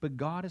 But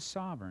God is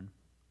sovereign.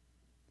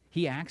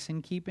 He acts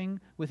in keeping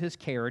with his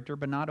character,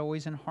 but not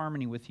always in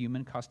harmony with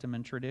human custom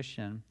and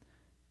tradition.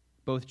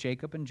 Both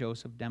Jacob and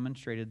Joseph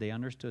demonstrated they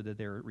understood that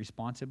their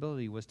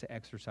responsibility was to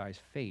exercise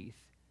faith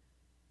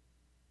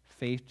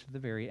to the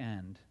very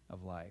end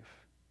of life.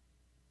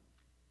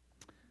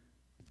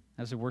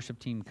 As the worship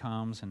team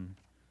comes and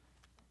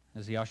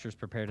as the ushers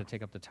prepare to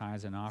take up the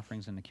tithes and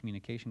offerings and the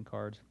communication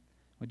cards,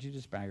 would you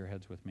just bow your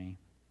heads with me?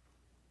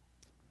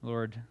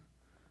 Lord,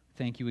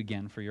 thank you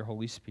again for your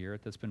Holy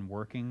Spirit that's been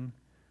working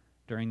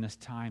during this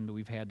time that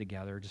we've had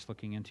together, just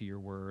looking into your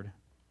word.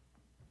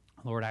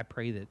 Lord, I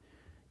pray that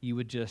you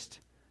would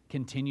just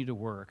continue to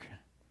work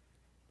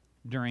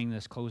during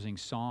this closing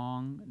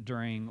song,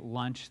 during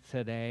lunch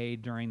today,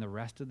 during the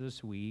rest of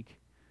this week.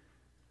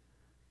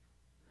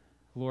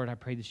 Lord, I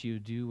pray that you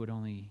do what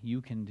only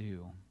you can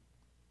do.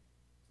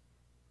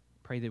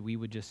 Pray that we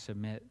would just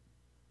submit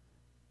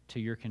to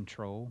your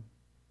control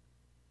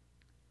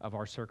of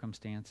our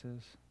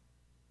circumstances,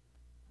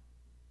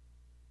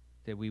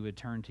 that we would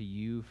turn to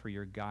you for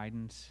your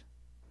guidance,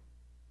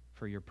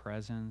 for your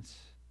presence,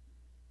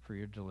 for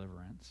your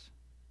deliverance.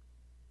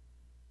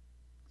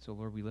 So,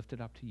 Lord, we lift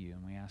it up to you,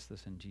 and we ask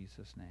this in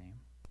Jesus' name.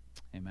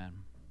 Amen.